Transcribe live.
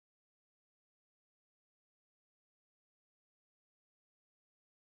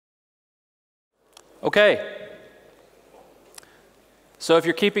Okay, so if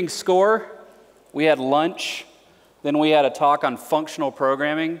you're keeping score, we had lunch, then we had a talk on functional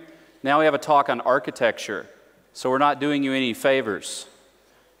programming, now we have a talk on architecture. So we're not doing you any favors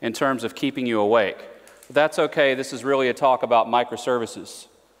in terms of keeping you awake. But that's okay, this is really a talk about microservices.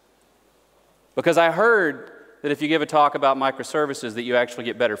 Because I heard that if you give a talk about microservices that you actually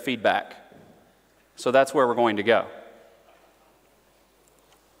get better feedback. So that's where we're going to go.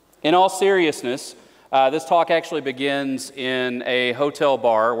 In all seriousness, this talk actually begins in a hotel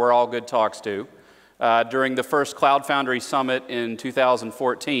bar where all good talks do during the first Cloud Foundry Summit in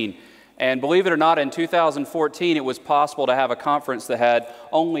 2014. And believe it or not, in 2014 it was possible to have a conference that had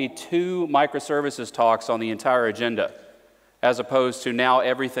only 2 microservices talks on the entire agenda, as opposed to now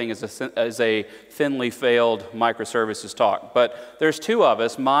everything is a thinly veiled microservices talk. But there's 2 of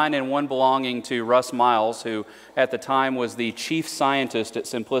us, mine and one belonging to Russ Miles, who at the time was the chief scientist at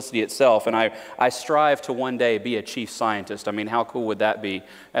Simplicity itself, and I strive to one day be a chief scientist. I mean, how cool would that be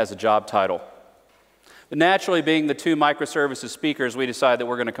as a job title? But naturally, being the 2 microservices speakers, we decided that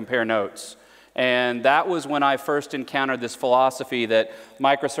we're going to compare notes. And that was when I first encountered this philosophy that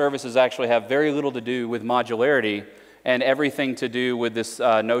microservices actually have very little to do with modularity and everything to do with this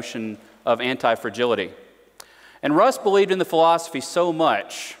notion of anti-fragility. And Russ believed in the philosophy so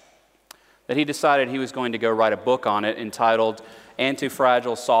much that he decided he was going to go write a book on it entitled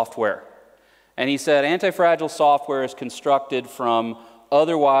Antifragile Software. And he said antifragile software is constructed from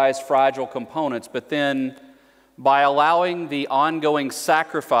otherwise fragile components, but then by allowing the ongoing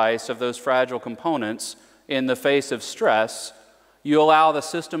sacrifice of those fragile components in the face of stress, you allow the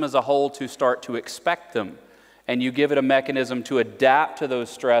system as a whole to start to expect them. And you give it a mechanism to adapt to those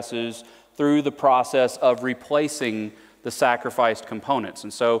stresses through the process of replacing the sacrificed components.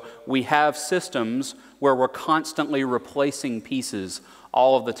 And so we have systems where we're constantly replacing pieces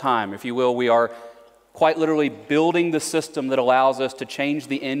all of the time. If you will, we are quite literally building the system that allows us to change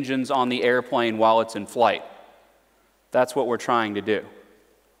the engines on the airplane while it's in flight. That's what we're trying to do.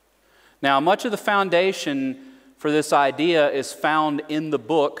 Now, much of the foundation for this idea is found in the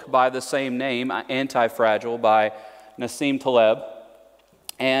book by the same name, Antifragile, by Nassim Taleb.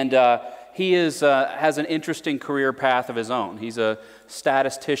 And he has an interesting career path of his own. He's a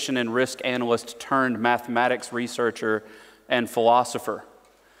statistician and risk analyst turned mathematics researcher and philosopher.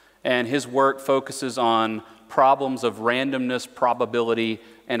 And his work focuses on problems of randomness, probability,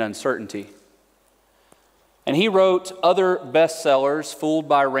 and uncertainty. And he wrote other bestsellers, Fooled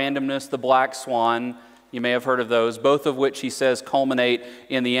by Randomness, The Black Swan. You may have heard of those, both of which he says culminate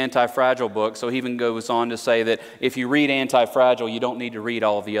in the Antifragile book. So he even goes on to say that if you read Antifragile, you don't need to read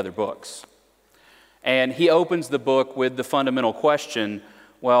all of the other books. And he opens the book with the fundamental question,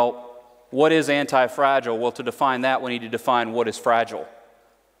 well, what is antifragile? Well, to define that, we need to define what is fragile.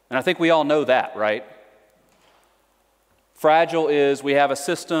 And I think we all know that, right? Fragile is we have a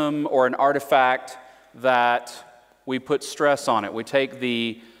system or an artifact that we put stress on it. We take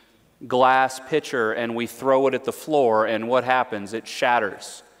the glass pitcher and we throw it at the floor, and what happens? It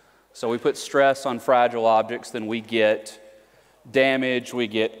shatters. So we put stress on fragile objects, then we get damage, we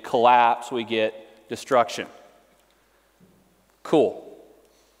get collapse, we get destruction. Cool.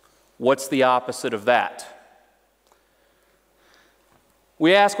 What's the opposite of that?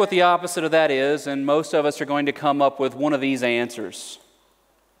 We ask what the opposite of that is, and most of us are going to come up with one of these answers.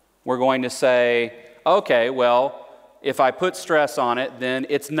 We're going to say, okay, well, if I put stress on it, then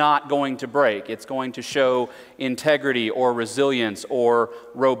it's not going to break. It's going to show integrity or resilience or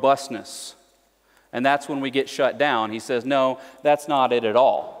robustness. And that's when we get shut down. He says, no, that's not it at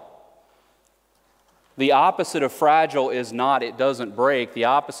all. The opposite of fragile is not it doesn't break. The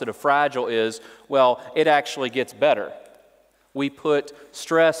opposite of fragile is, well, it actually gets better. We put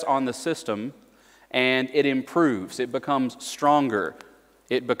stress on the system and it improves. It becomes stronger.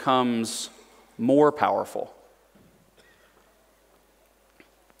 It becomes more powerful.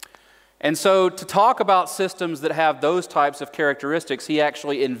 And so to talk about systems that have those types of characteristics, he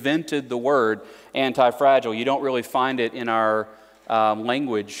actually invented the word antifragile. You don't really find it in our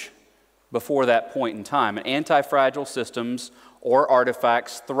language before that point in time. And antifragile systems or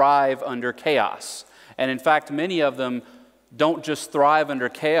artifacts thrive under chaos. And in fact, many of them don't just thrive under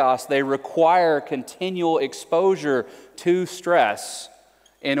chaos, they require continual exposure to stress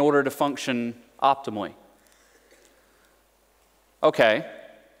in order to function optimally. Okay,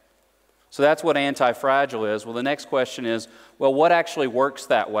 so that's what antifragile is. Well, the next question is, well, what actually works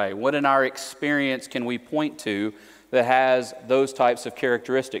that way? What in our experience can we point to that has those types of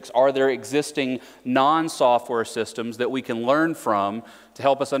characteristics? Are there existing non-software systems that we can learn from to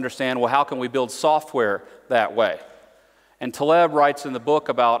help us understand, well, how can we build software that way? And Taleb writes in the book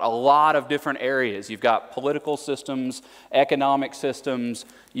about a lot of different areas. You've got political systems, economic systems,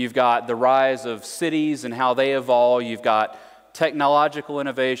 you've got the rise of cities and how they evolve, you've got technological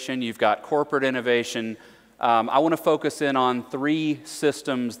innovation, you've got corporate innovation. I want to focus in on 3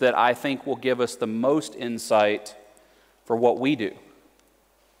 systems that I think will give us the most insight for what we do.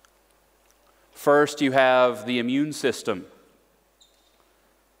 First, you have the immune system.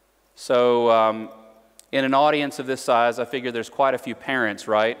 So, in an audience of this size, I figure there's quite a few parents,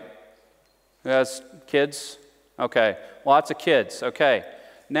 right? Who has kids? Okay, lots of kids, okay.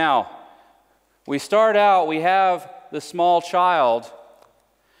 Now, we start out, we have the small child,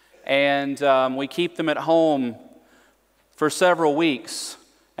 and we keep them at home for several weeks.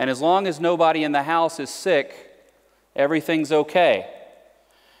 And as long as nobody in the house is sick, everything's okay.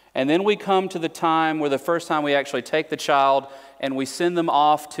 And then we come to the time where the first time we actually take the child and we send them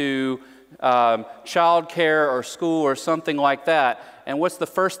off to child care or school or something like that. And what's the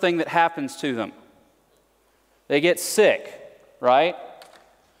first thing that happens to them? They get sick, right?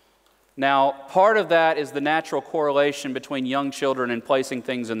 Now, part of that is the natural correlation between young children and placing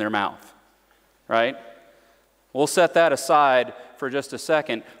things in their mouth, right? We'll set that aside for just a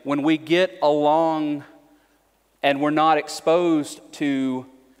second. When we get along and we're not exposed to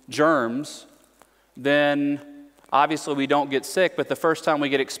germs, then obviously we don't get sick, but the first time we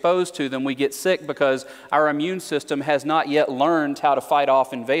get exposed to them, we get sick because our immune system has not yet learned how to fight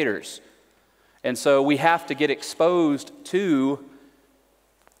off invaders. And so we have to get exposed to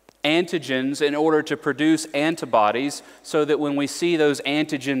antigens in order to produce antibodies so that when we see those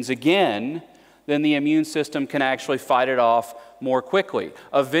antigens again, then the immune system can actually fight it off more quickly.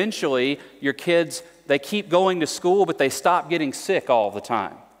 Eventually, your kids, they keep going to school, but they stop getting sick all the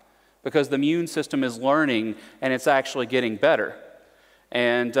time because the immune system is learning and it's actually getting better.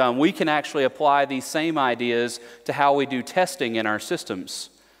 And we can actually apply these same ideas to how we do testing in our systems.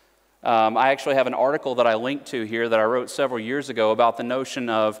 I actually have an article that I linked to here that I wrote several years ago about the notion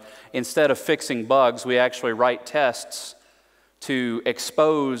of instead of fixing bugs, we actually write tests to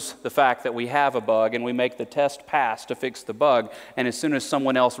expose the fact that we have a bug, and we make the test pass to fix the bug. And as soon as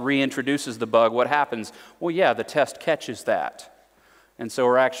someone else reintroduces the bug, what happens? Well, yeah, the test catches that. And so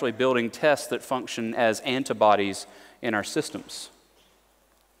we're actually building tests that function as antibodies in our systems.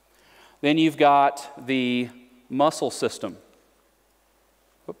 Then you've got the muscle system.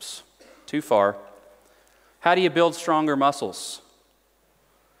 Oops, too far. How do you build stronger muscles?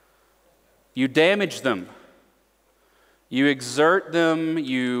 You damage them. You exert them,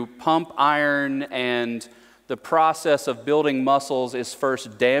 you pump iron, and the process of building muscles is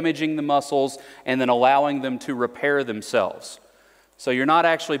first damaging the muscles and then allowing them to repair themselves. So you're not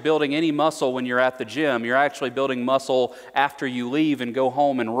actually building any muscle when you're at the gym. You're actually building muscle after you leave and go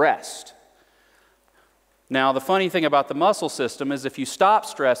home and rest. Now, the funny thing about the muscle system is if you stop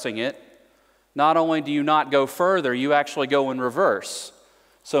stressing it, not only do you not go further, you actually go in reverse.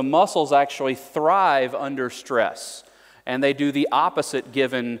 So muscles actually thrive under stress, and they do the opposite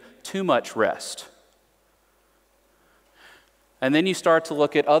given too much rest. And then you start to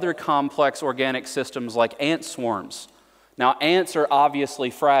look at other complex organic systems like ant swarms. Now, ants are obviously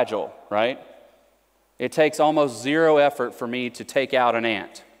fragile, right? It takes almost zero effort for me to take out an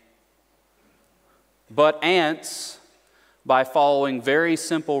ant. But ants, by following very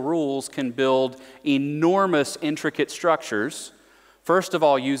simple rules, can build enormous, intricate structures, first of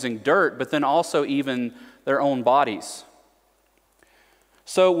all using dirt, but then also even their own bodies.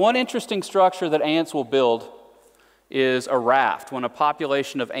 So one interesting structure that ants will build is a raft. When a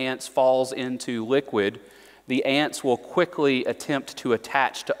population of ants falls into liquid, the ants will quickly attempt to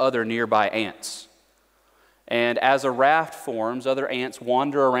attach to other nearby ants. And as a raft forms, other ants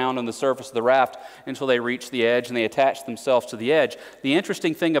wander around on the surface of the raft until they reach the edge and they attach themselves to the edge. The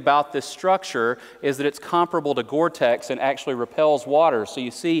interesting thing about this structure is that it's comparable to Gore-Tex and actually repels water. So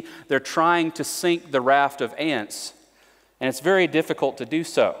you see, they're trying to sink the raft of ants, and it's very difficult to do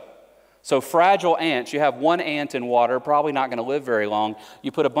so. So fragile ants, you have one ant in water, probably not going to live very long.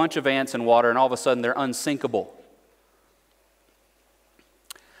 You put a bunch of ants in water and all of a sudden they're unsinkable.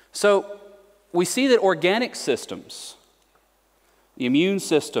 So we see that organic systems, the immune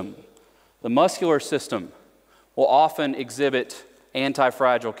system, the muscular system, will often exhibit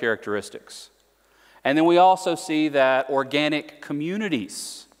antifragile characteristics. And then we also see that organic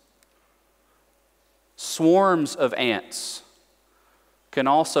communities, swarms of ants, can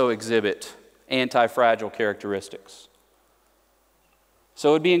also exhibit antifragile characteristics. So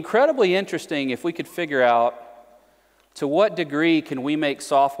it would be incredibly interesting if we could figure out to what degree can we make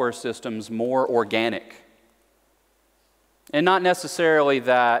software systems more organic. And not necessarily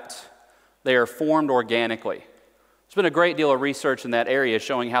that they are formed organically. There's been a great deal of research in that area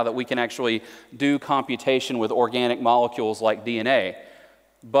showing how that we can actually do computation with organic molecules like DNA.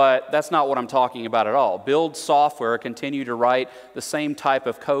 But that's not what I'm talking about at all. Build software, continue to write the same type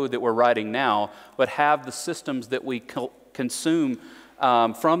of code that we're writing now, but have the systems that we consume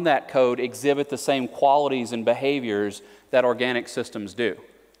from that code exhibit the same qualities and behaviors that organic systems do.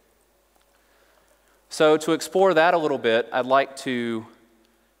 So to explore that a little bit, I'd like to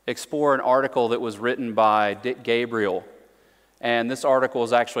explore an article that was written by Gabriel. And this article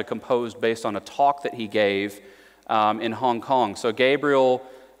is actually composed based on a talk that he gave in Hong Kong. So Gabriel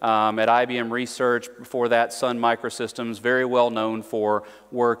at IBM Research, before that Sun Microsystems, very well known for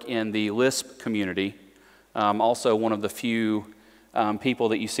work in the Lisp community. Also one of the few people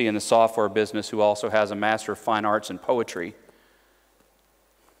that you see in the software business who also has a Master of Fine Arts in Poetry.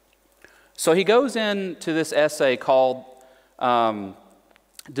 So he goes into this essay called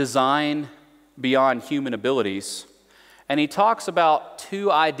Design Beyond Human Abilities, and he talks about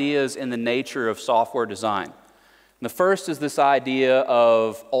two ideas in the nature of software design. And the first is this idea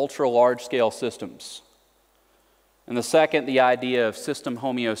of ultra-large-scale systems. And the second, the idea of system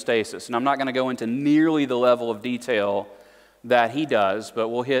homeostasis. And I'm not going to go into nearly the level of detail that he does, but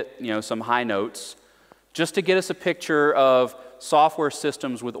we'll hit some high notes just to get us a picture of software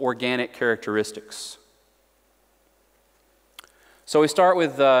systems with organic characteristics. So we start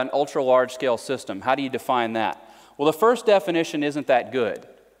with an ultra-large-scale system. How do you define that? Well, the first definition isn't that good.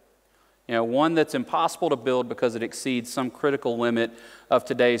 One that's impossible to build because it exceeds some critical limit of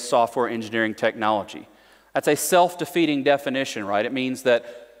today's software engineering technology. That's a self-defeating definition, right? It means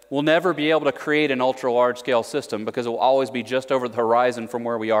that we'll never be able to create an ultra-large-scale system because it will always be just over the horizon from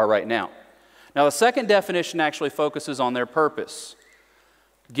where we are right now. Now, the second definition actually focuses on their purpose.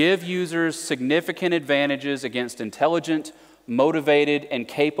 Give users significant advantages against intelligent, motivated, and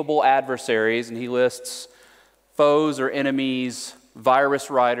capable adversaries, and he lists foes or enemies, virus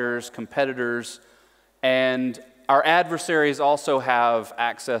writers, competitors, and our adversaries also have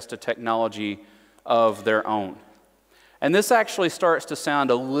access to technology of their own. And this actually starts to sound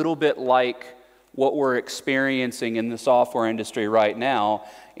a little bit like what we're experiencing in the software industry right now,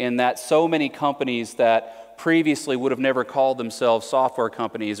 in that so many companies that previously would have never called themselves software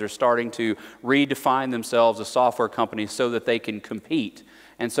companies are starting to redefine themselves as software companies so that they can compete.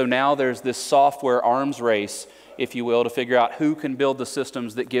 And so now there's this software arms race, if you will, to figure out who can build the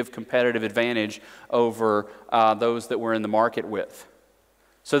systems that give competitive advantage over those that we're in the market with.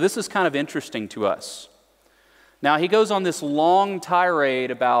 So this is kind of interesting to us. Now he goes on this long tirade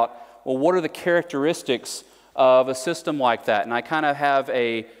about, well, what are the characteristics of a system like that? And I kind of have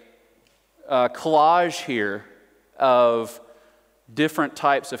a collage here of different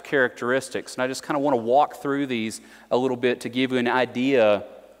types of characteristics. And I just kind of want to walk through these a little bit to give you an idea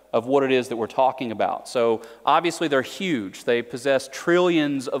of what it is that we're talking about. So obviously they're huge. They possess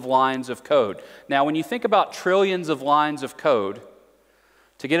trillions of lines of code. Now when you think about trillions of lines of code,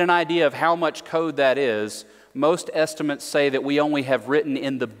 to get an idea of how much code that is, most estimates say that we only have written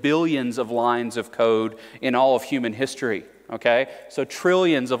in the billions of lines of code in all of human history, okay? So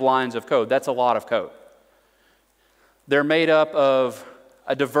trillions of lines of code, that's a lot of code. They're made up of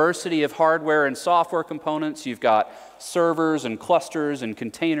a diversity of hardware and software components. You've got servers and clusters and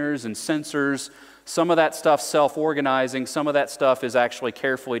containers and sensors. Some of that stuff's self-organizing. Some of that stuff is actually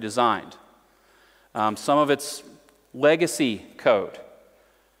carefully designed. Some of it's legacy code.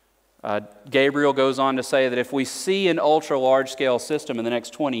 Gabriel goes on to say that if we see an ultra-large-scale system in the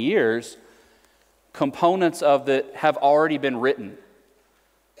next 20 years, components of it have already been written.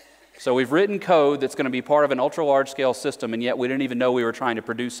 So we've written code that's going to be part of an ultra-large-scale system, and yet we didn't even know we were trying to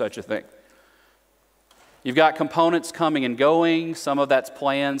produce such a thing. You've got components coming and going. Some of that's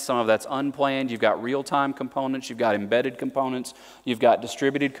planned, some of that's unplanned. You've got real-time components. You've got embedded components. You've got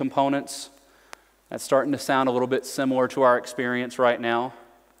distributed components. That's starting to sound a little bit similar to our experience right now.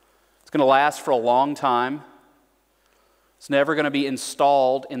 It's going to last for a long time. It's never going to be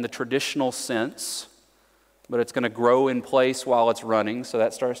installed in the traditional sense, but it's going to grow in place while it's running. So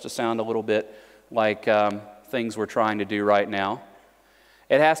that starts to sound a little bit like things we're trying to do right now.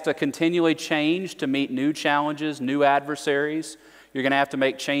 It has to continually change to meet new challenges, new adversaries. You're going to have to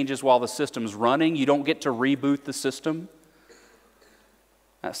make changes while the system's running. You don't get to reboot the system.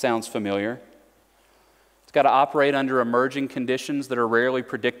 That sounds familiar. It's got to operate under emerging conditions that are rarely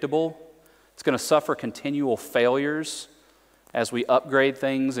predictable. It's going to suffer continual failures as we upgrade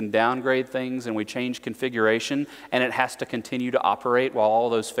things and downgrade things and we change configuration, and it has to continue to operate while all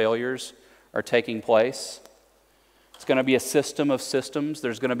those failures are taking place. It's going to be a system of systems.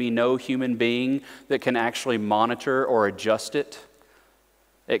 There's going to be no human being that can actually monitor or adjust it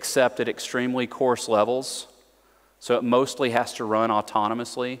except at extremely coarse levels. So it mostly has to run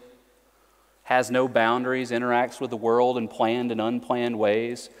autonomously, has no boundaries, interacts with the world in planned and unplanned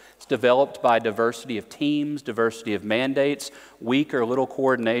ways. It's developed by diversity of teams, diversity of mandates, weak or little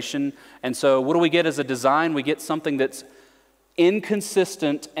coordination. And so what do we get as a design? We get something that's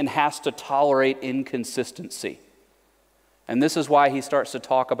inconsistent and has to tolerate inconsistency. And this is why he starts to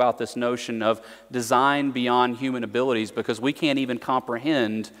talk about this notion of design beyond human abilities, because we can't even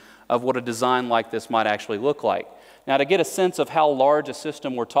comprehend of what a design like this might actually look like. Now, to get a sense of how large a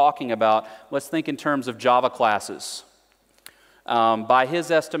system we're talking about, let's think in terms of Java classes. By his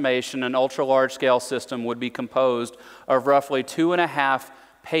estimation, an ultra-large-scale system would be composed of roughly 2.5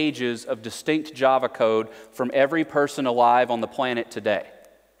 pages of distinct Java code from every person alive on the planet today.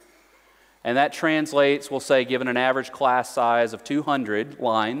 And that translates, we'll say, given an average class size of 200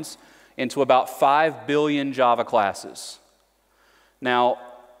 lines, into about 5 billion Java classes. Now,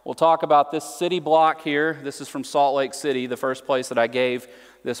 we'll talk about this city block here. This is from Salt Lake City, the first place that I gave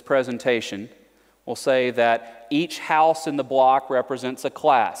this presentation. We'll say that each house in the block represents a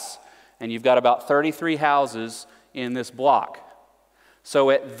class, and you've got about 33 houses in this block.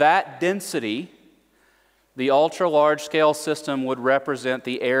 So at that density, the ultra-large-scale system would represent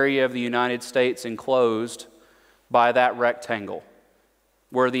the area of the United States enclosed by that rectangle,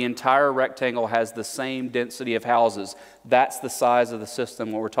 where the entire rectangle has the same density of houses. That's the size of the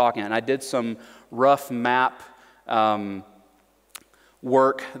system what we're talking about. And I did some rough map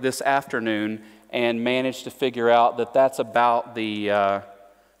work this afternoon and managed to figure out that that's about the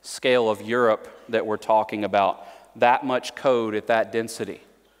scale of Europe that we're talking about. That much code at that density.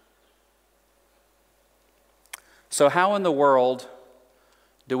 So how in the world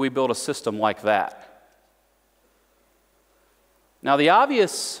do we build a system like that? Now, the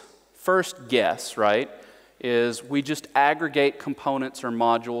obvious first guess, right, is we just aggregate components or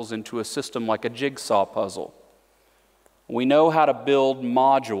modules into a system like a jigsaw puzzle. We know how to build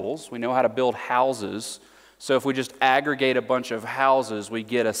modules. We know how to build houses. So if we just aggregate a bunch of houses, we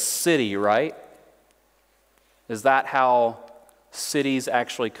get a city, right? Is that how cities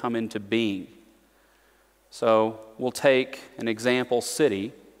actually come into being? So we'll take an example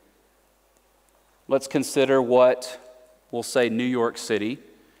city. Let's consider what we'll say New York City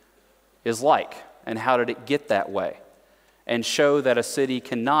is like, and how did it get that way, and show that a city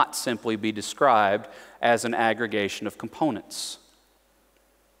cannot simply be described as an aggregation of components.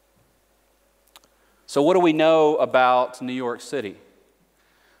 So what do we know about New York City?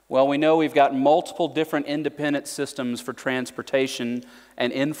 Well, we know we've got multiple different independent systems for transportation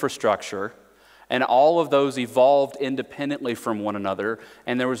and infrastructure, and all of those evolved independently from one another,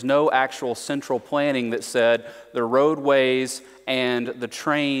 and there was no actual central planning that said the roadways and the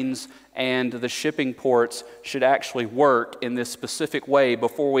trains and the shipping ports should actually work in this specific way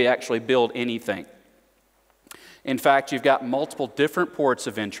before we actually build anything. In fact, you've got multiple different ports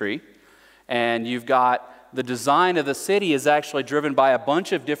of entry, and you've got the design of the city is actually driven by a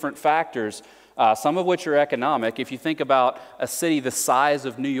bunch of different factors, some of which are economic. If you think about a city the size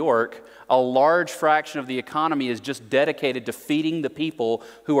of New York, a large fraction of the economy is just dedicated to feeding the people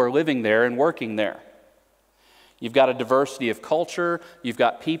who are living there and working there. You've got a diversity of culture, you've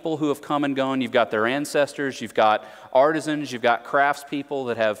got people who have come and gone, you've got their ancestors, you've got artisans, you've got craftspeople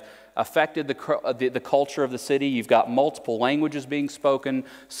that have affected the culture of the city. You've got multiple languages being spoken.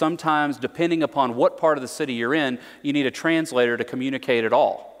 Sometimes, depending upon what part of the city you're in, you need a translator to communicate at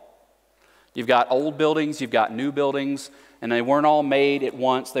all. You've got old buildings, you've got new buildings, and they weren't all made at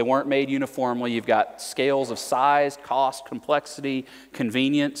once. They weren't made uniformly. You've got scales of size, cost, complexity,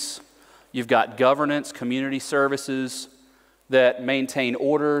 convenience. You've got governance, community services that maintain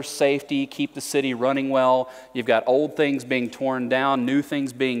order, safety, keep the city running well. You've got old things being torn down, new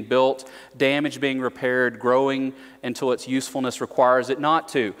things being built, damage being repaired, growing until its usefulness requires it not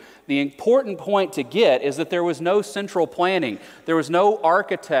to. The important point to get is that there was no central planning. There was no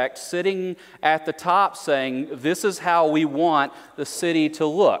architect sitting at the top saying, this is how we want the city to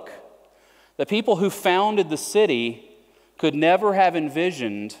look. The people who founded the city could never have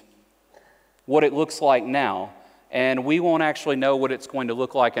envisioned what it looks like now, and we won't actually know what it's going to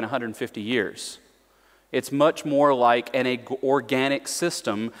look like in 150 years. It's much more like an organic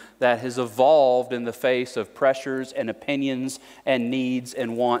system that has evolved in the face of pressures and opinions and needs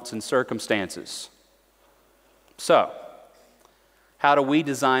and wants and circumstances. So, how do we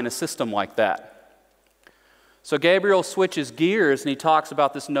design a system like that? So Gabriel switches gears and he talks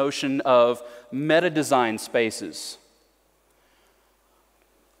about this notion of meta-design spaces.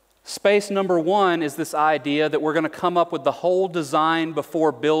 Space number one is this idea that we're going to come up with the whole design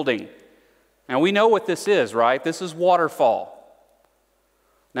before building. Now we know what this is, right? This is waterfall.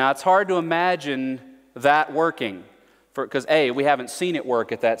 Now it's hard to imagine that working. Because A, we haven't seen it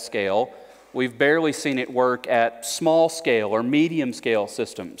work at that scale. We've barely seen it work at small scale or medium scale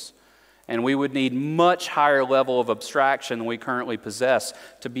systems. And we would need much higher level of abstraction than we currently possess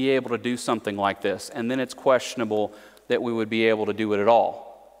to be able to do something like this. And then it's questionable that we would be able to do it at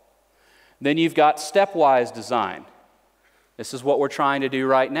all. Then you've got stepwise design. This is what we're trying to do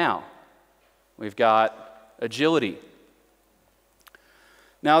right now. We've got agility.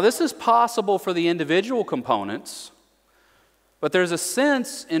 Now, this is possible for the individual components, but there's a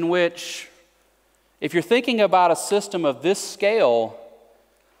sense in which, if you're thinking about a system of this scale,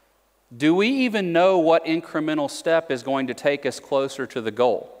 do we even know what incremental step is going to take us closer to the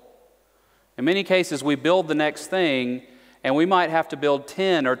goal? In many cases, we build the next thing, and we might have to build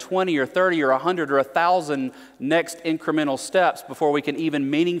 10 or 20 or 30 or 100 or 1,000 next incremental steps before we can even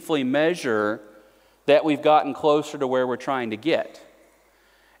meaningfully measure that we've gotten closer to where we're trying to get.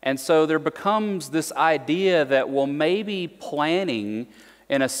 And so there becomes this idea that, well, maybe planning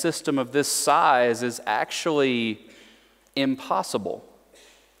in a system of this size is actually impossible.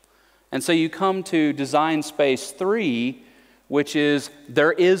 And so you come to design space 3, which is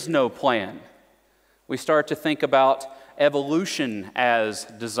there is no plan. We start to think about evolution as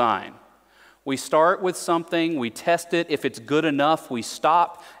design. We start with something, we test it. If it's good enough, we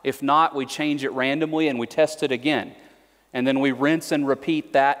stop. If not, we change it randomly and we test it again. And then we rinse and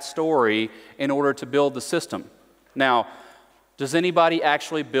repeat that story in order to build the system. Now, does anybody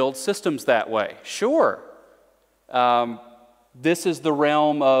actually build systems that way? Sure. This is the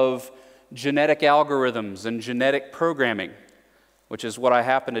realm of genetic algorithms and genetic programming, which is what I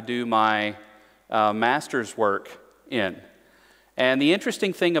happen to do my master's work in. And the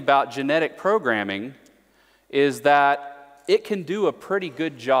interesting thing about genetic programming is that it can do a pretty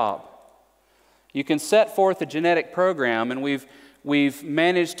good job. You can set forth a genetic program, and we've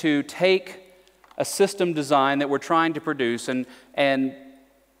managed to take a system design that we're trying to produce and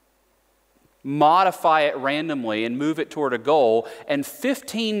modify it randomly and move it toward a goal. And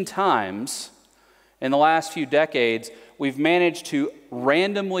 15 times in the last few decades, we've managed to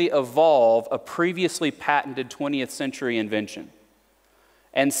randomly evolve a previously patented 20th century invention.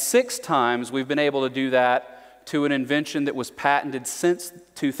 And 6 times we've been able to do that to an invention that was patented since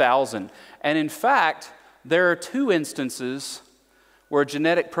 2000. And in fact, there are 2 instances where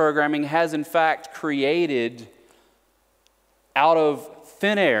genetic programming has in fact created, out of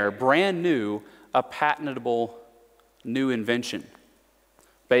thin air, brand new, a patentable new invention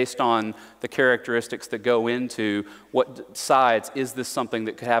based on the characteristics that go into what decides, is this something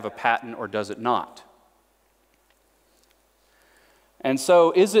that could have a patent or does it not? And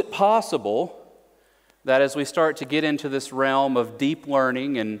so is it possible that as we start to get into this realm of deep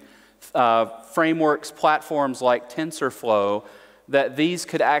learning and frameworks, platforms like TensorFlow, that these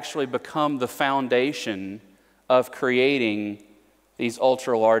could actually become the foundation of creating these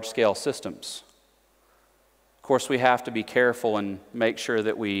ultra large scale systems? Of course, we have to be careful and make sure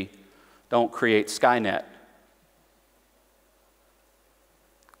that we don't create Skynet.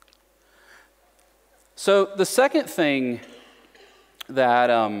 So the second thing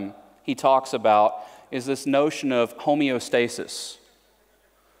that he talks about is this notion of homeostasis.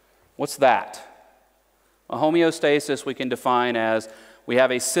 What's that? A homeostasis we can define as we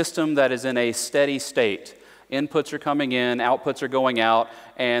have a system that is in a steady state. Inputs are coming in, outputs are going out,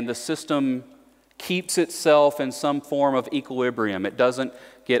 and the system keeps itself in some form of equilibrium. It doesn't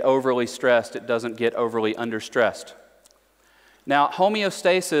get overly stressed. It doesn't get overly understressed. Now,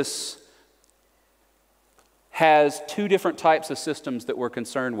 homeostasis has 2 different types of systems that we're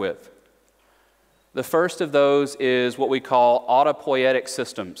concerned with. The first of those is what we call autopoietic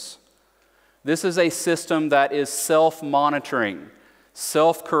systems. This is a system that is self-monitoring,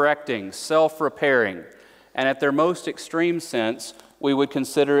 self-correcting, self-repairing, and at their most extreme sense, we would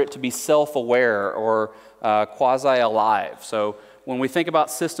consider it to be self-aware or quasi-alive. So when we think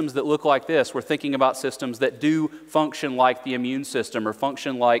about systems that look like this, we're thinking about systems that do function like the immune system or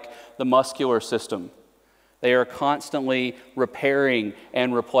function like the muscular system. They are constantly repairing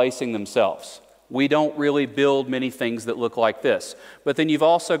and replacing themselves. We don't really build many things that look like this. But then you've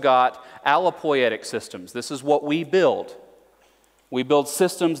also got allopoietic systems. This is what we build. We build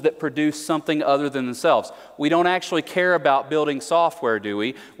systems that produce something other than themselves. We don't actually care about building software, do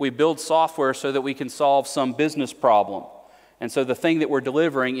we? We build software so that we can solve some business problem. And so the thing that we're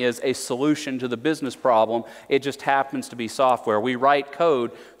delivering is a solution to the business problem. It just happens to be software. We write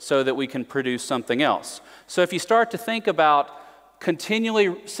code so that we can produce something else. So if you start to think about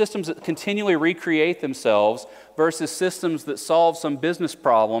systems that continually recreate themselves versus systems that solve some business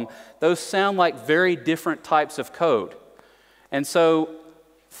problem, those sound like very different types of code. And so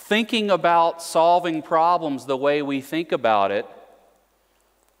thinking about solving problems the way we think about it,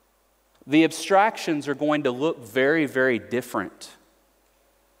 the abstractions are going to look very, very different.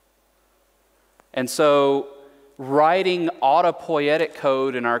 And so writing autopoietic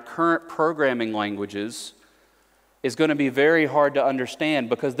code in our current programming languages is going to be very hard to understand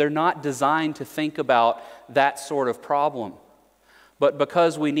because they're not designed to think about that sort of problem. But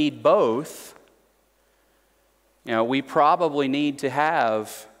because we need both, we probably need to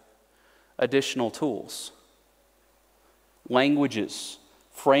have additional tools, languages,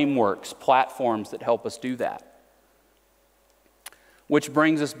 frameworks, platforms that help us do that. Which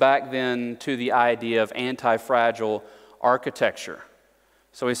brings us back then to the idea of anti-fragile architecture.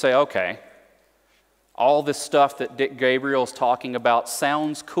 So we say, okay, all this stuff that Gabriel's talking about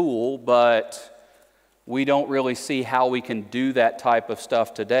sounds cool, but we don't really see how we can do that type of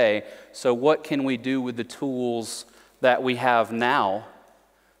stuff today. So what can we do with the tools that we have now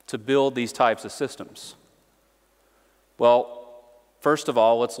to build these types of systems? Well, first of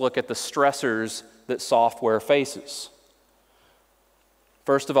all, let's look at the stressors that software faces.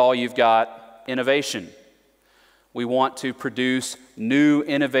 First of all, you've got innovation. We want to produce new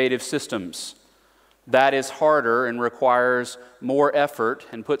innovative systems. That is harder and requires more effort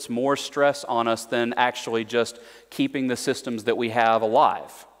and puts more stress on us than actually just keeping the systems that we have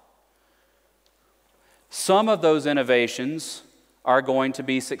alive. Some of those innovations are going to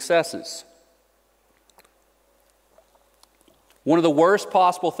be successes. One of the worst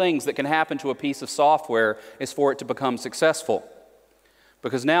possible things that can happen to a piece of software is for it to become successful.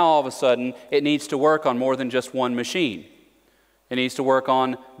 Because now all of a sudden it needs to work on more than just one machine. It needs to work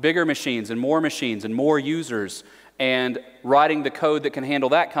on bigger machines and more users, and writing the code that can handle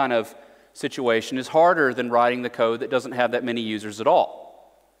that kind of situation is harder than writing the code that doesn't have that many users at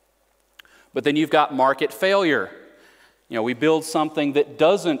all. But then you've got market failure. We build something that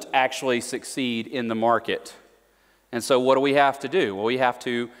doesn't actually succeed in the market. And so what do we have to do? Well, we have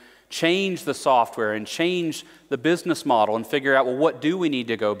to change the software and change the business model and figure out, well, what do we need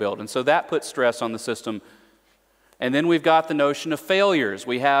to go build? And so that puts stress on the system. And then we've got the notion of failures.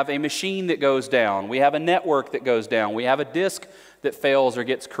 We have a machine that goes down. We have a network that goes down. We have a disk that fails or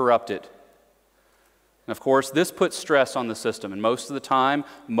gets corrupted. And of course, this puts stress on the system. And most of the time,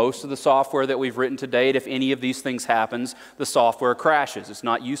 most of the software that we've written to date, if any of these things happens, the software crashes. It's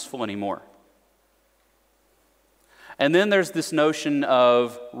not useful anymore. And then there's this notion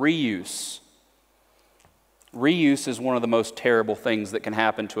of reuse. Reuse is one of the most terrible things that can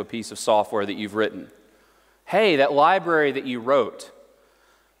happen to a piece of software that you've written. Hey, that library that you wrote,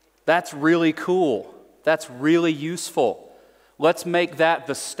 that's really cool. That's really useful. Let's make that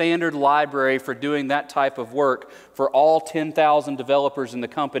the standard library for doing that type of work for all 10,000 developers in the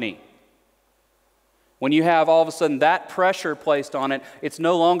company. When you have all of a sudden that pressure placed on it, it's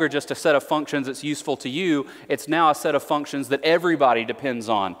no longer just a set of functions that's useful to you, it's now a set of functions that everybody depends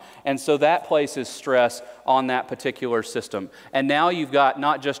on. And so that places stress on that particular system. And now you've got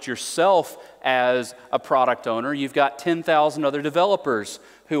not just yourself as a product owner, you've got 10,000 other developers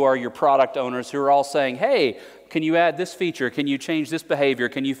who are your product owners who are all saying, hey, can you add this feature? Can you change this behavior?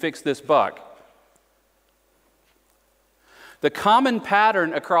 Can you fix this bug? The common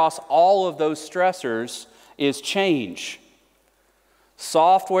pattern across all of those stressors is change.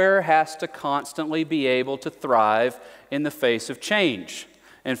 Software has to constantly be able to thrive in the face of change.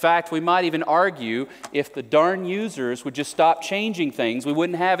 In fact, we might even argue if the darn users would just stop changing things, we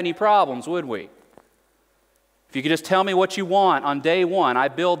wouldn't have any problems, would we? If you could just tell me what you want on day one, I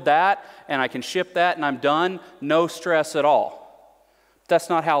build that and I can ship that and I'm done, no stress at all. That's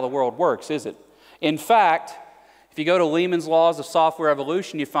not how the world works, is it? In fact, if you go to Lehman's laws of software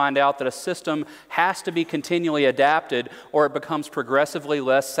evolution, you find out that a system has to be continually adapted or it becomes progressively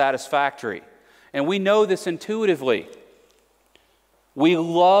less satisfactory. And we know this intuitively. We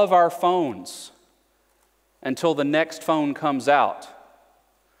love our phones until the next phone comes out.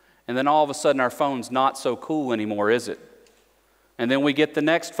 And then all of a sudden our phone's not so cool anymore, is it? And then we get the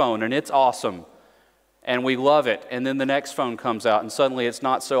next phone and it's awesome. And we love it. And then the next phone comes out and suddenly it's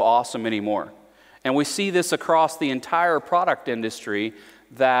not so awesome anymore. And we see this across the entire product industry,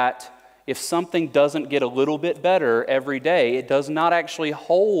 that if something doesn't get a little bit better every day, it does not actually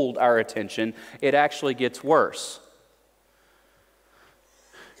hold our attention, it actually gets worse.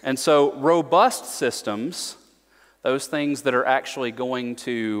 And so robust systems, those things that are actually going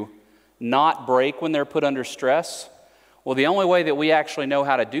to not break when they're put under stress, well, the only way that we actually know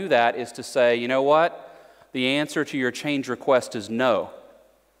how to do that is to say, you know what? The answer to your change request is no.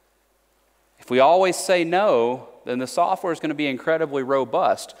 If we always say no, then the software is going to be incredibly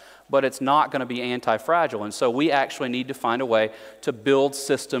robust. but it's not going to be anti-fragile. And so we actually need to find a way to build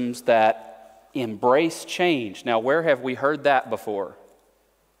systems that embrace change. Now, where have we heard that before?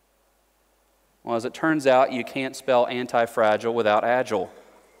 Well, as it turns out, you can't spell anti-fragile without agile.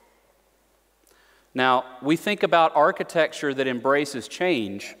 Now, we think about architecture that embraces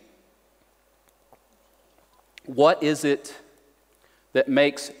change. What is it that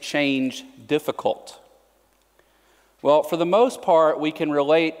makes change difficult? Well, for the most part, we can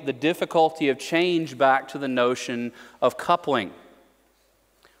relate the difficulty of change back to the notion of coupling.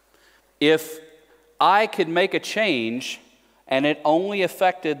 If I could make a change and it only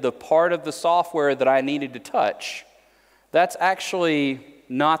affected the part of the software that I needed to touch, that's actually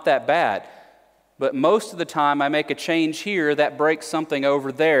not that bad. But most of the time I make a change here, that breaks something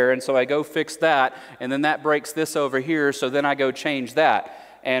over there, and so I go fix that, and then that breaks this over here, so then I go change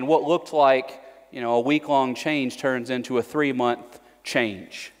that. And what looked like, a week-long change turns into a 3-month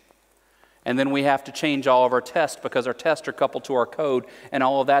change. And then we have to change all of our tests because our tests are coupled to our code, and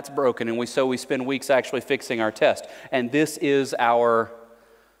all of that's broken, and so we spend weeks actually fixing our test. And this is our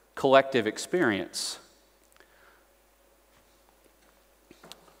collective experience.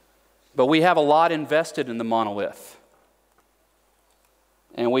 But we have a lot invested in the monolith.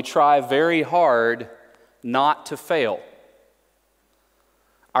 And we try very hard not to fail.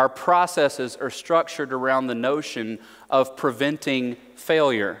 Our processes are structured around the notion of preventing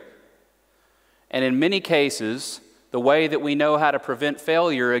failure. And in many cases, the way that we know how to prevent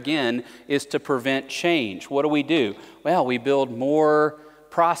failure, again, is to prevent change. What do? Well, we build more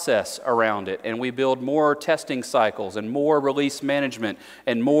process around it, and we build more testing cycles and more release management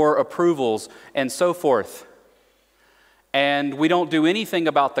and more approvals and so forth. And we don't do anything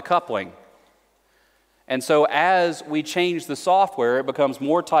about the coupling. And so as we change the software, it becomes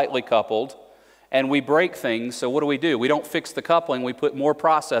more tightly coupled and we break things. So what do? We don't fix the coupling, we put more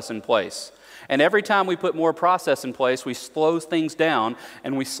process in place. And every time we put more process in place, we slow things down,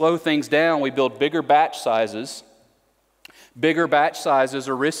 and we slow things down, we build bigger batch sizes. Bigger batch sizes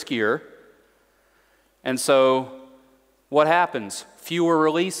are riskier, and so what happens? Fewer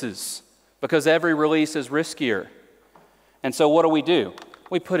releases, because every release is riskier. And so what do?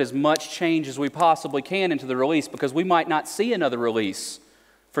 We put as much change as we possibly can into the release because we might not see another release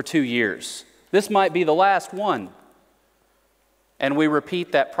for 2 years. This might be the last one. And we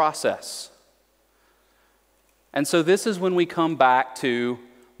repeat that process. And so this is when we come back to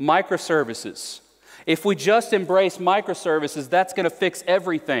microservices. If we just embrace microservices, that's going to fix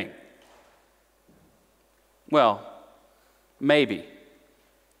everything. Well, maybe.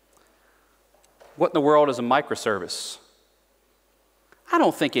 What in the world is a microservice? I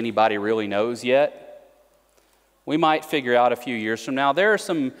don't think anybody really knows yet. We might figure out a few years from now. There are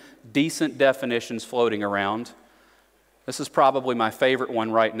some decent definitions floating around. This is probably my favorite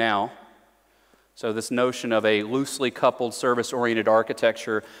one right now. So this notion of a loosely coupled service-oriented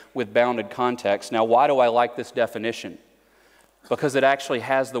architecture with bounded context. Now, why do I like this definition? Because it actually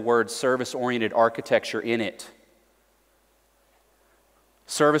has the word service-oriented architecture in it.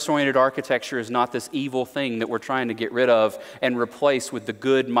 Service-oriented architecture is not this evil thing that we're trying to get rid of and replace with the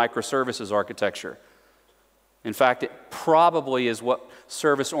good microservices architecture. In fact, it probably is what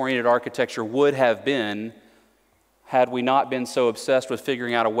service-oriented architecture would have been had we not been so obsessed with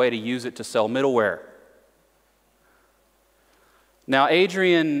figuring out a way to use it to sell middleware. Now,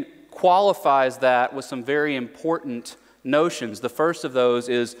 Adrian qualifies that with some very important notions. The first of those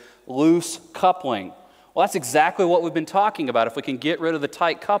is loose coupling. Well, that's exactly what we've been talking about. If we can get rid of the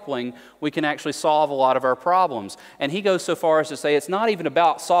tight coupling, we can actually solve a lot of our problems. And he goes so far as to say it's not even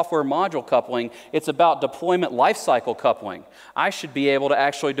about software module coupling, it's about deployment lifecycle coupling. I should be able to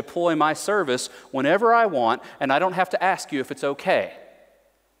actually deploy my service whenever I want, and I don't have to ask you if it's okay.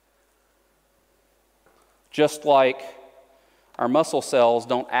 Just like our muscle cells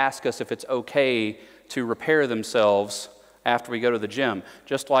don't ask us if it's okay to repair themselves after we go to the gym.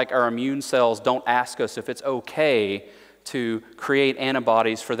 Just like our immune cells don't ask us if it's okay to create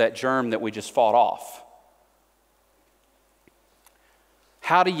antibodies for that germ that we just fought off.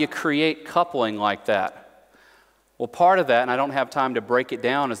 How do you create coupling like that? Well, part of that, and I don't have time to break it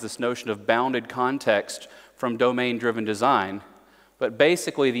down, is this notion of bounded context from domain-driven design. But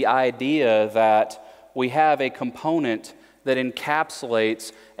basically the idea that we have a component that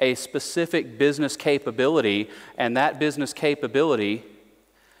encapsulates a specific business capability, and that business capability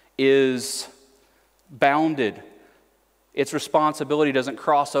is bounded. Its responsibility doesn't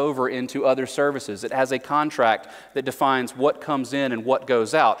cross over into other services. It has a contract that defines what comes in and what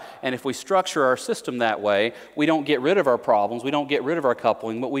goes out. And if we structure our system that way, we don't get rid of our problems, we don't get rid of our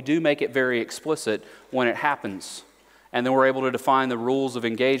coupling, but we do make it very explicit when it happens. And then we're able to define the rules of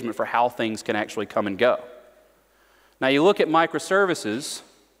engagement for how things can actually come and go. Now you look at microservices,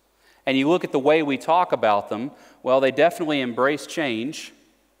 and you look at the way we talk about them, well, they definitely embrace change.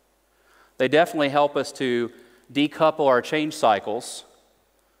 They definitely help us to decouple our change cycles.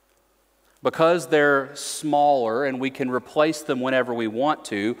 Because they're smaller and we can replace them whenever we want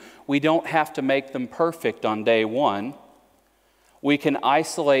to, we don't have to make them perfect on day one. We can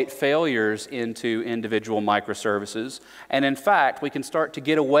isolate failures into individual microservices. And in fact, we can start to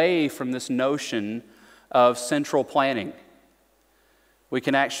get away from this notion of central planning. We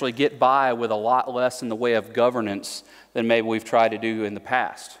can actually get by with a lot less in the way of governance than maybe we've tried to do in the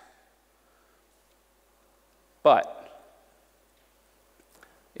past. But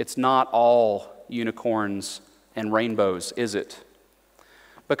it's not all unicorns and rainbows, is it?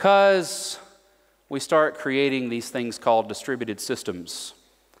 Because we start creating these things called distributed systems.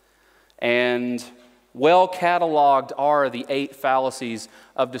 And well cataloged are the 8 fallacies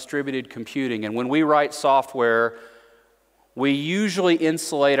of distributed computing. And when we write software, we usually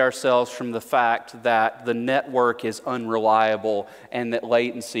insulate ourselves from the fact that the network is unreliable and that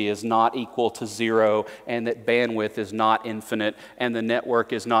latency is not equal to 0 and that bandwidth is not infinite and the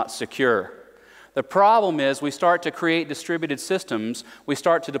network is not secure. The problem is we start to create distributed systems, we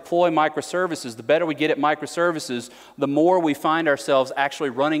start to deploy microservices. The better we get at microservices, the more we find ourselves actually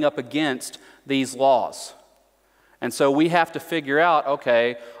running up against these laws. And so we have to figure out,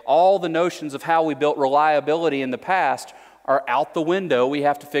 okay, all the notions of how we built reliability in the past are out the window. We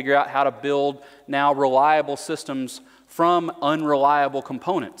have to figure out how to build now reliable systems from unreliable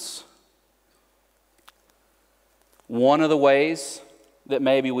components. One of the ways that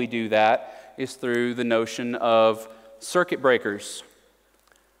maybe we do that is through the notion of circuit breakers.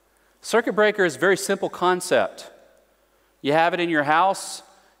 Circuit breaker is a very simple concept. You have it in your house,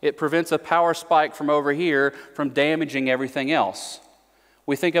 it prevents a power spike from over here from damaging everything else.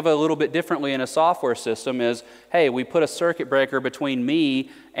 We think of it a little bit differently in a software system as, hey, we put a circuit breaker between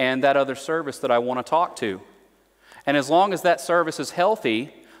me and that other service that I want to talk to. And as long as that service is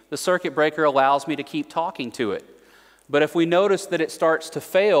healthy, the circuit breaker allows me to keep talking to it. But if we notice that it starts to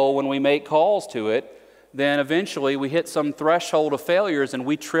fail when we make calls to it, then eventually we hit some threshold of failures and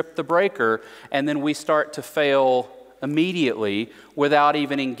we trip the breaker, and then we start to fail immediately without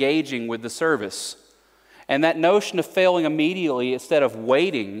even engaging with the service. And that notion of failing immediately instead of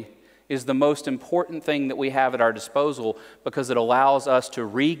waiting is the most important thing that we have at our disposal, because it allows us to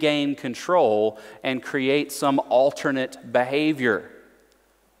regain control and create some alternate behavior.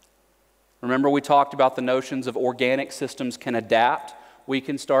 Remember, we talked about the notions of organic systems can adapt. We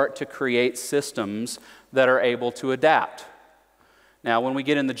can start to create systems that are able to adapt. Now, when we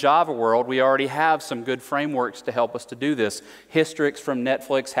get in the Java world, we already have some good frameworks to help us to do this. Hystrix from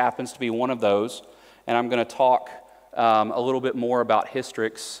Netflix happens to be one of those. And I'm going to talk a little bit more about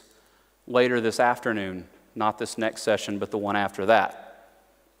Hystrix later this afternoon. Not this next session, but the one after that.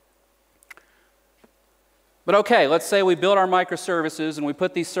 But okay, let's say we build our microservices and we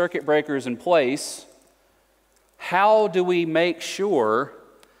put these circuit breakers in place. How do we make sure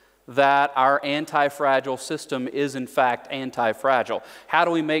that our anti-fragile system is in fact anti-fragile? How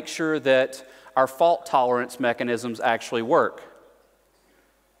do we make sure that our fault tolerance mechanisms actually work?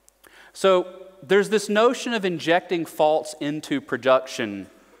 So there's this notion of injecting faults into production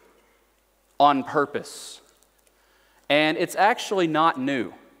on purpose. And it's actually not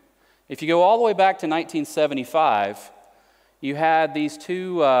new. If you go all the way back to 1975, you had these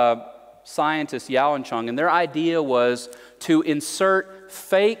two scientists, Yao and Chung, and their idea was to insert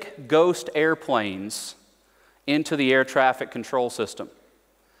fake ghost airplanes into the air traffic control system.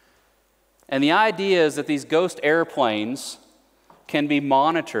 And the idea is that these ghost airplanes can be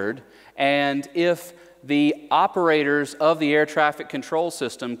monitored, and if the operators of the air traffic control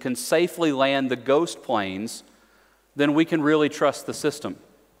system can safely land the ghost planes, then we can really trust the system.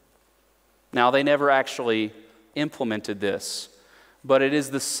 Now, they never actually implemented this, but it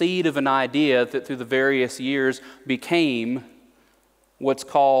is the seed of an idea that through the various years became what's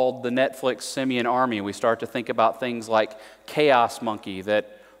called the Netflix simian army. We start to think about things like Chaos Monkey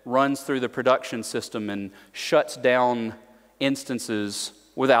that runs through the production system and shuts down instances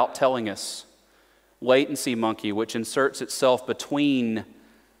without telling us. Latency Monkey, which inserts itself between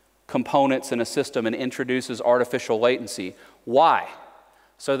components in a system and introduces artificial latency. Why?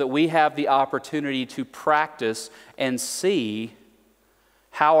 So that we have the opportunity to practice and see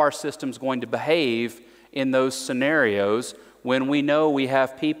how our system's going to behave in those scenarios when we know we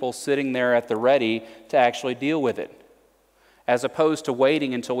have people sitting there at the ready to actually deal with it, as opposed to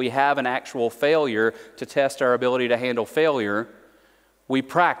waiting until we have an actual failure to test our ability to handle failure. We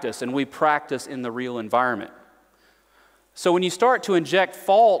practice, and we practice in the real environment. So when you start to inject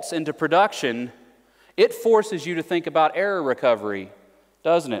faults into production, it forces you to think about error recovery,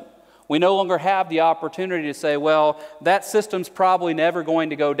 doesn't it? We no longer have the opportunity to say, well, that system's probably never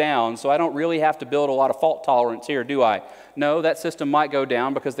going to go down, so I don't really have to build a lot of fault tolerance here, do I? No, that system might go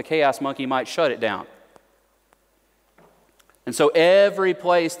down because the chaos monkey might shut it down. And so every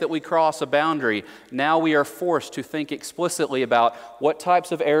place that we cross a boundary, now we are forced to think explicitly about what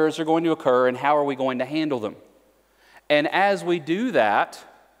types of errors are going to occur and how are we going to handle them. And as we do that,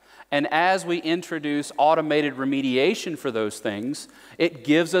 and as we introduce automated remediation for those things, it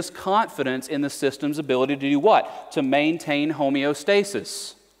gives us confidence in the system's ability to do what? To maintain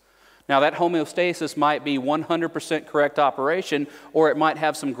homeostasis. Now that homeostasis might be 100% correct operation, or it might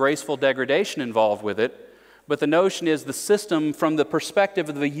have some graceful degradation involved with it. But the notion is the system from the perspective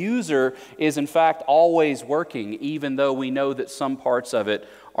of the user is in fact always working, even though we know that some parts of it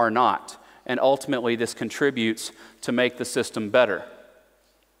are not. And ultimately this contributes to make the system better.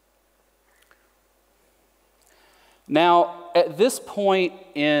 Now, at this point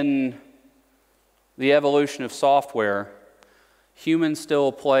in the evolution of software, humans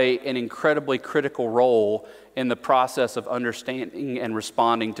still play an incredibly critical role in the process of understanding and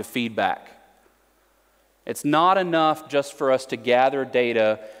responding to feedback. It's not enough just for us to gather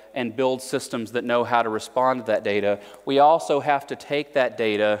data and build systems that know how to respond to that data. We also have to take that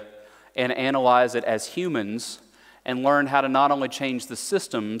data and analyze it as humans and learn how to not only change the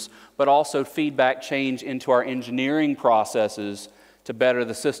systems, but also feedback change into our engineering processes to better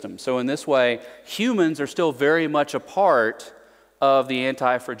the system. So in this way, humans are still very much a part of the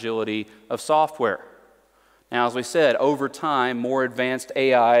anti-fragility of software. Now, as we said, over time, more advanced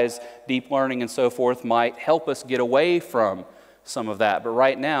AIs, deep learning, and so forth might help us get away from some of that. But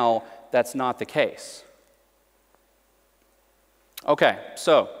right now, that's not the case. Okay,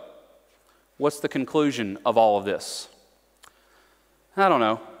 so what's the conclusion of all of this? I don't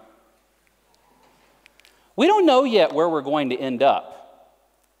know. We don't know yet where we're going to end up.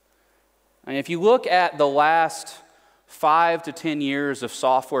 I mean, if you look at the last 5 to 10 years of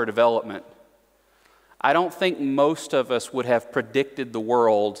software development, I don't think most of us would have predicted the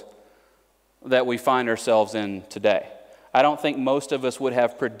world that we find ourselves in today. I don't think most of us would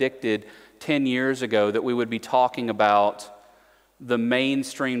have predicted 10 years ago that we would be talking about the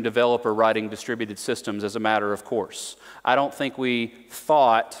mainstream developer writing distributed systems as a matter of course. I don't think we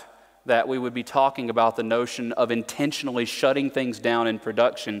thought that we would be talking about the notion of intentionally shutting things down in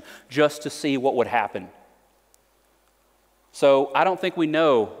production just to see what would happen. So I don't think we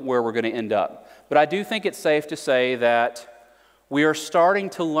know where we're going to end up. But I do think it's safe to say that we are starting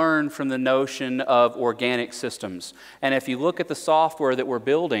to learn from the notion of organic systems. And if you look at the software that we're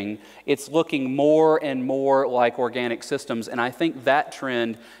building, it's looking more and more like organic systems. And I think that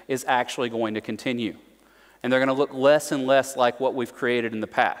trend is actually going to continue. And they're going to look less and less like what we've created in the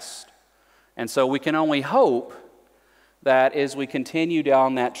past. And so we can only hope that as we continue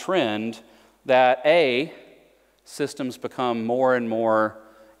down that trend, that A, systems become more and more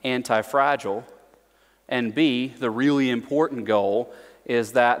anti-fragile, and B, the really important goal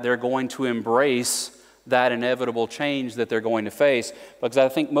is that they're going to embrace that inevitable change that they're going to face, because I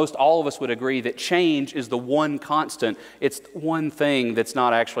think most all of us would agree that change is the one constant. It's one thing that's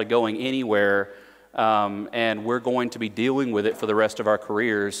not actually going anywhere, and we're going to be dealing with it for the rest of our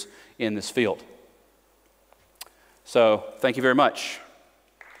careers in this field. So, thank you very much.